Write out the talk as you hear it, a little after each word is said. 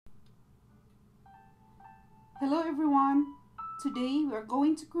Hello everyone! Today we are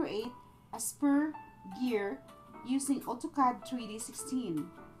going to create a Spur Gear using Autocad 3D16.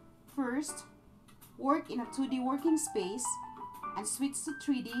 First, work in a 2D working space and switch to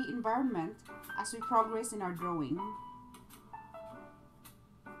 3D environment as we progress in our drawing.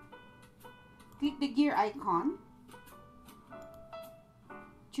 Click the gear icon,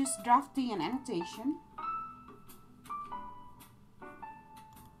 choose drafting and annotation,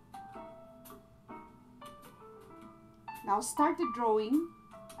 now start the drawing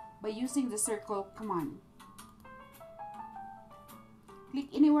by using the circle command. Click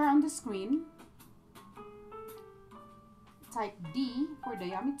anywhere on the screen, type D for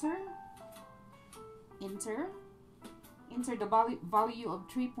diameter, enter the value of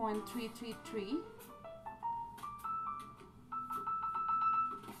 3.333,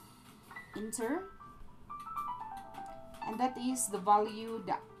 enter, and that is the value,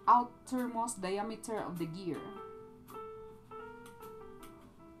 the outermost diameter of the gear.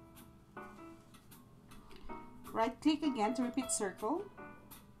 Right click again to repeat circle.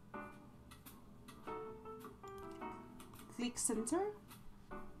 Click center,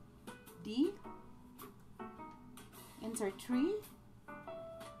 D, enter 3,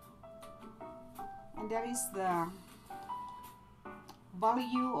 and that is the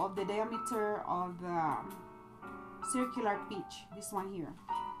value of the diameter of the circular pitch, this one here.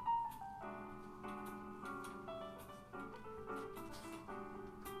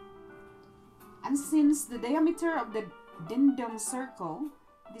 And since the diameter of the dindim circle,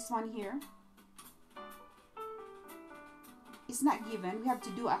 this one here, is not given, we have to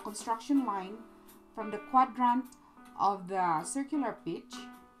do a construction line from the quadrant of the circular pitch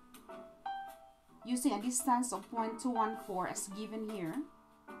using a distance of 0.214 as given here.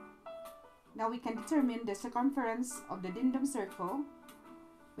 Now we can determine the circumference of the dindim circle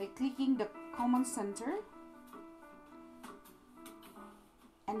by clicking the common center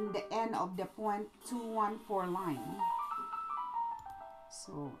and the end of the 0.214 line.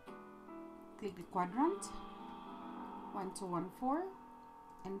 So click the quadrant, 0.214,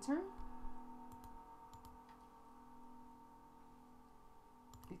 enter,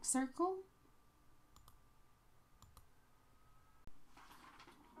 click circle,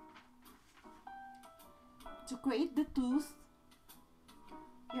 to create the tooth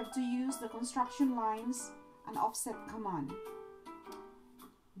you have to use the construction lines and offset command.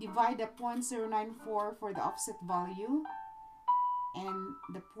 Divide the 0.094 for the offset value and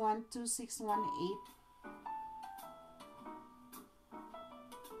the 0.2618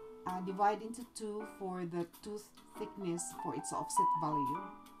 divide into 2 for the tooth thickness for its offset value.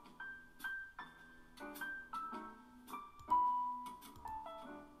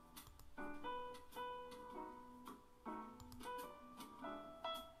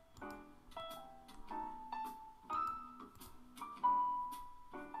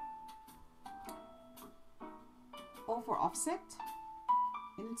 O for offset,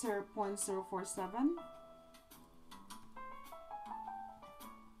 enter 0.047,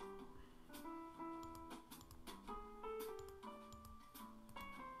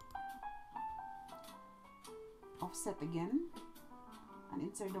 offset again and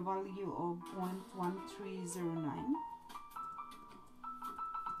enter the value of 0.1309.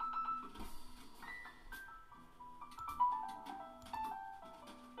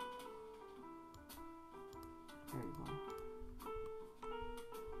 There you go.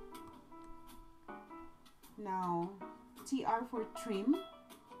 Now TR for trim,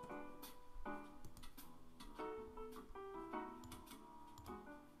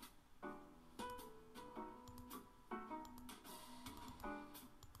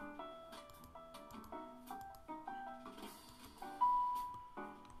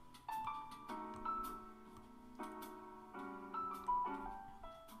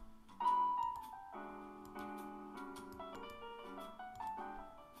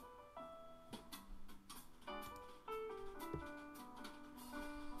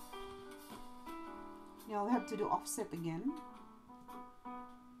 now we have to do offset again.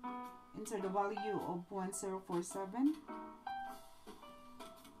 Enter the value of 0.047.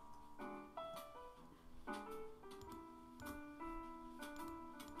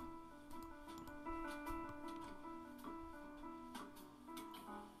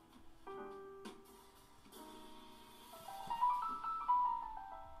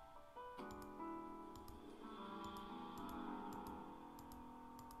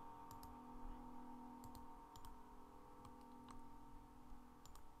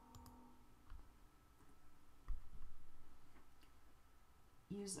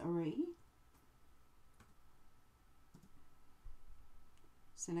 Use array,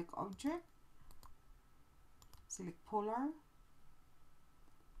 select object, Select polar,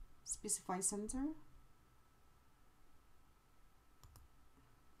 specify center,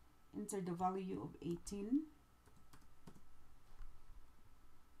 enter the value of 18,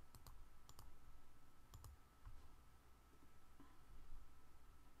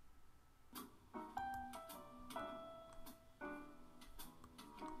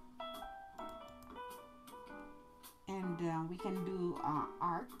 and we can do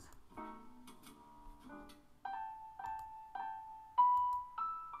arc.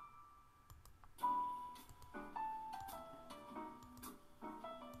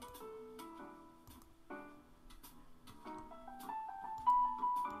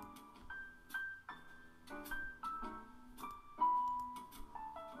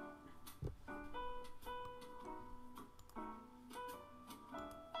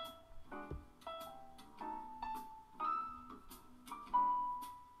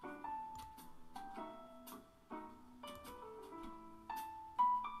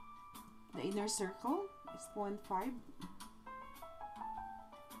 The inner circle is 0.5.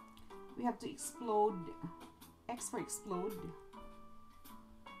 We have to explode, X for explode,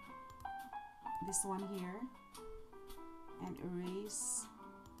 this one here, and erase.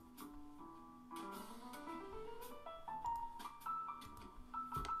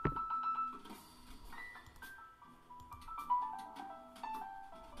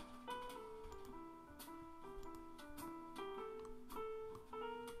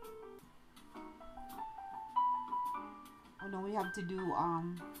 Oh no, we have to do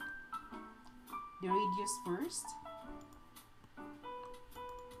the radius first.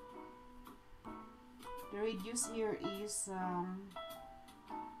 The radius here is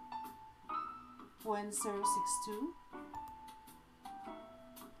 0.062.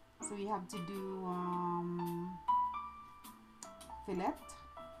 So we have to do fillet,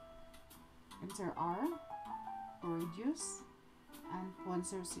 enter R for radius, and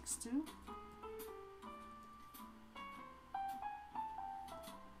 0.062.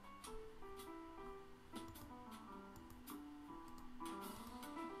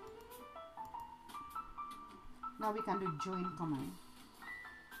 Now we can do join command.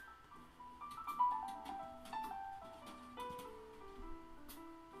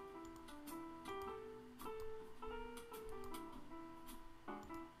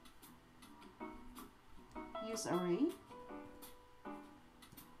 Use array.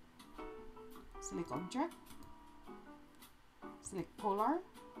 Select object. Select polar.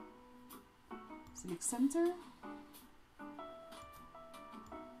 Select center.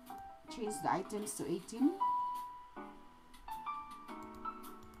 Change the items to 18.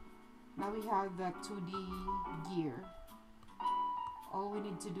 Now we have the 2D gear. All we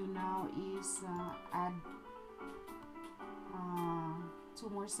need to do now is add 2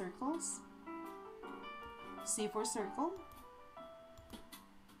 more circles. C for circle,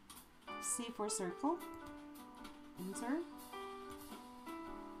 C for circle, enter,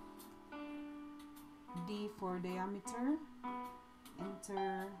 D for diameter,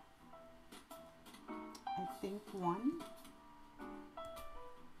 enter, I think 1.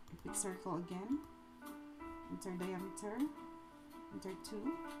 Repeat circle again, enter diameter, enter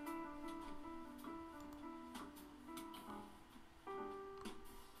 2.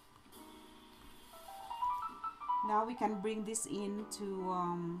 Now we can bring this into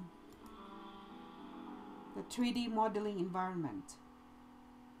the 3D modeling environment.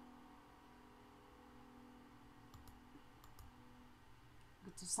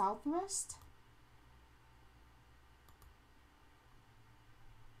 Go to southwest.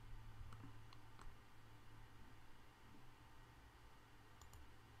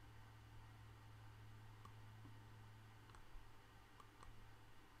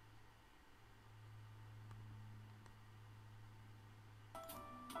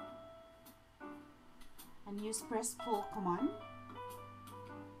 And use press pull command.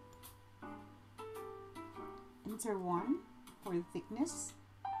 Enter 1 for the thickness.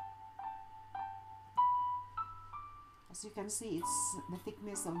 As you can see, it's the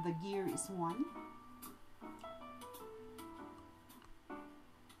thickness of the gear is 1.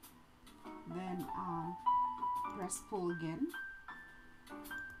 Then press pull again.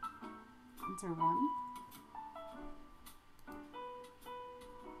 Enter 1.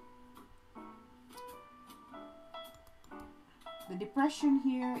 The depression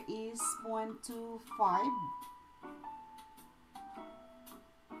here is 0.25.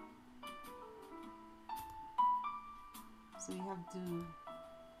 So you have to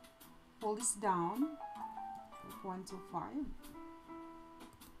pull this down to 0.25.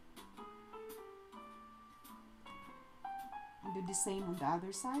 And do the same on the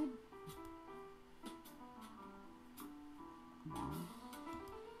other side. Come on.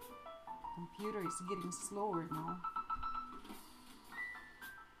 Computer is getting slower now.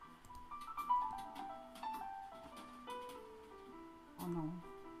 Oh no.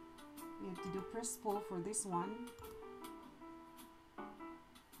 We have to do press pull for this one.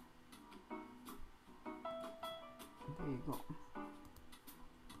 There you go.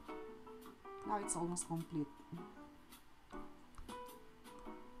 Now it's almost complete.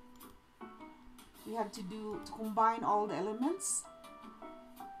 We have to combine all the elements.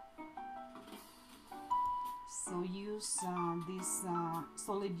 So use this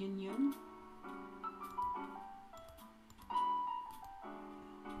solid union.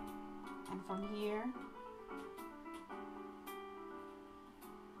 And from here,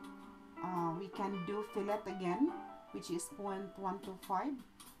 we can do fillet again, which is 0.125.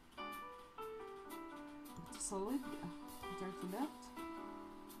 It's solid, inter fillet,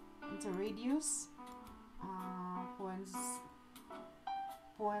 inter radius,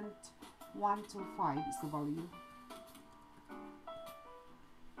 0.125 is the value.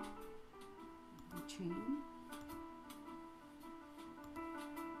 The chain.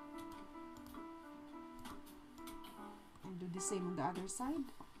 And do the same on the other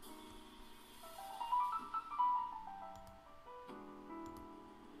side.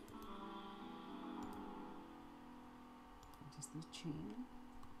 Just the chain.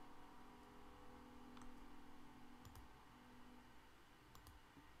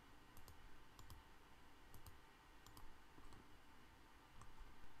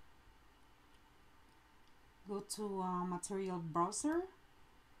 Go to material browser,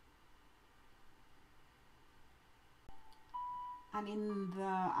 and in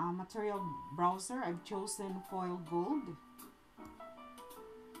the material browser I've chosen foil gold.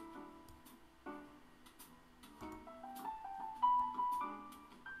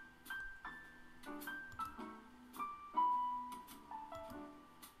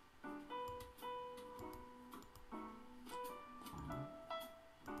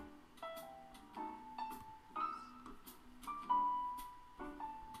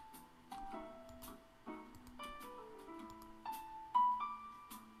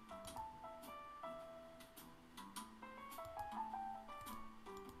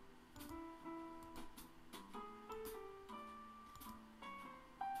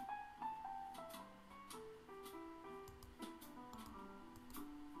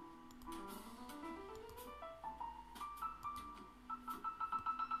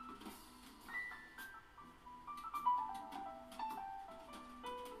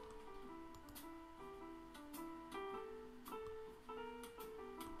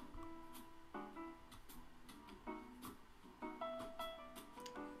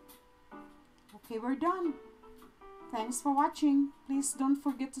 Okay, we're done. Thanks for watching. Please don't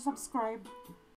forget to subscribe.